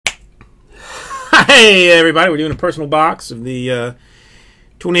Hey everybody, we're doing a personal box of the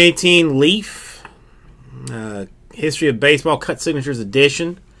 2018 Leaf History of Baseball Cut Signatures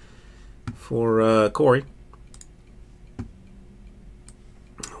edition for Corey.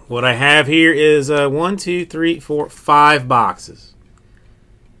 What I have here is 1, 2, 3, 4, 5 boxes.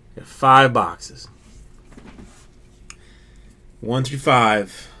 Got 5 boxes. 1 through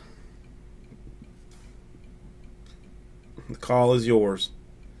 5. The call is yours.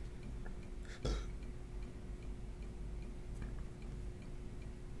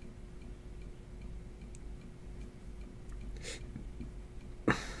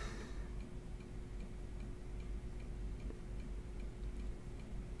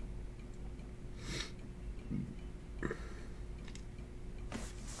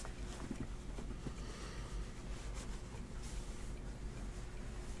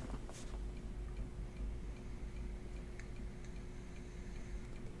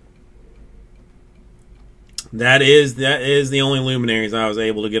 That is the only luminaries I was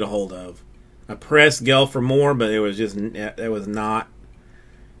able to get a hold of. I pressed Gel for more, but it was just not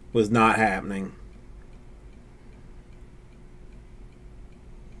happening.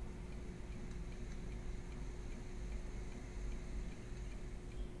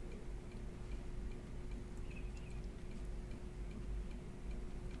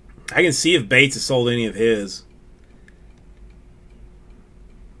 I can see if Bates has sold any of his.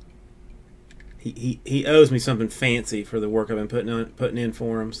 He owes me something fancy for the work I've been putting in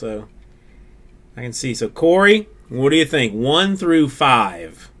for him, so I can see. So Corey, what do you think? 1 through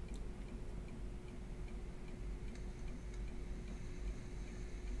 5.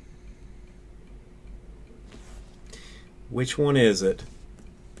 Which one is it?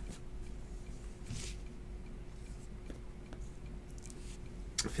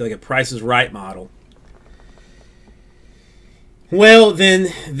 I feel like a Price is Right model. Well, then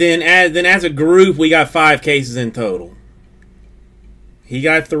as a group, we got 5 cases in total. He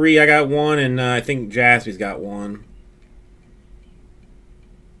got 3, I got 1, and I think Jaspy's got 1.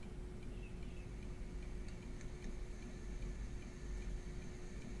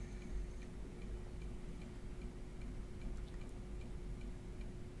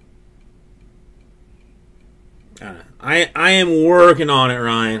 I don't know. I am working on it,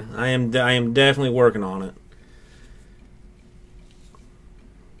 Ryan. I am definitely working on it.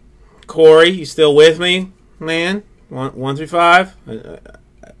 Corey, you still with me, man? 1 through 5.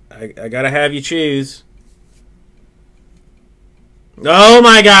 I gotta have you choose. Oh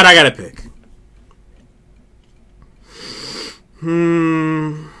my God, I gotta pick.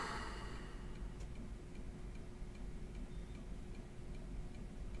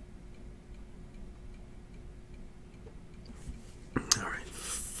 All right,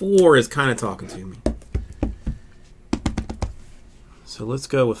 4 is kind of talking to me. So let's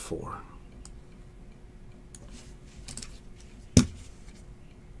go with 4.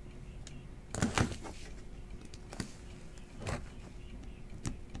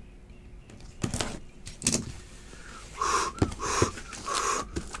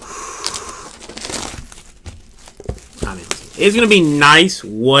 I mean, it's going to be nice,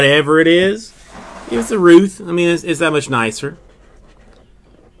 whatever it is. If it's a Ruth, I mean, it's that much nicer.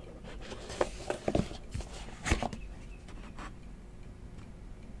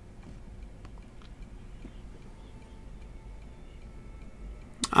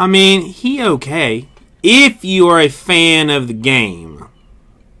 I mean, he okay. If you are a fan of the game.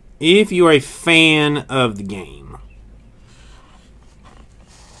 If you are a fan of the game.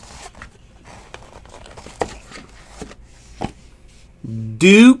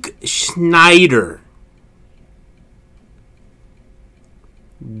 Duke Snider.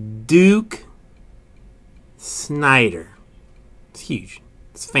 Duke Snider. It's huge.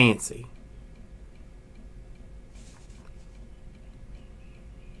 It's fancy.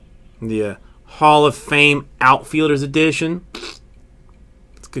 The Hall of Fame Outfielders Edition.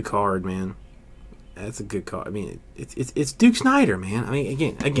 It's a good card, man. That's a good card. I mean, it's Duke Snider, man. I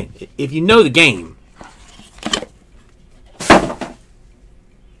mean, again, if you know the game,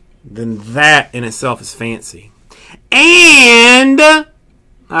 then that in itself is fancy. And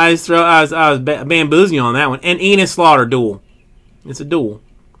I was bamboozling you on that one. And Enos Slaughter duel. It's a duel.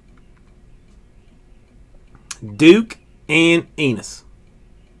 Duke and Enos.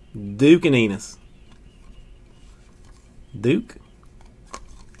 Duke and Enos. Duke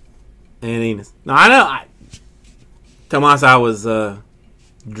and Enos. Now I know. Tomas, I was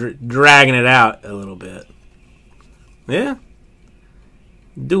dragging it out a little bit. Yeah.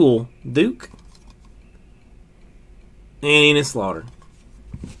 Duel. Duke and Enos Slaughter.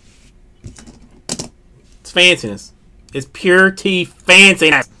 It's fanciness. It's pure T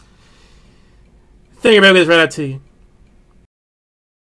fanciness. Thank you, man. We'll get this right out to you.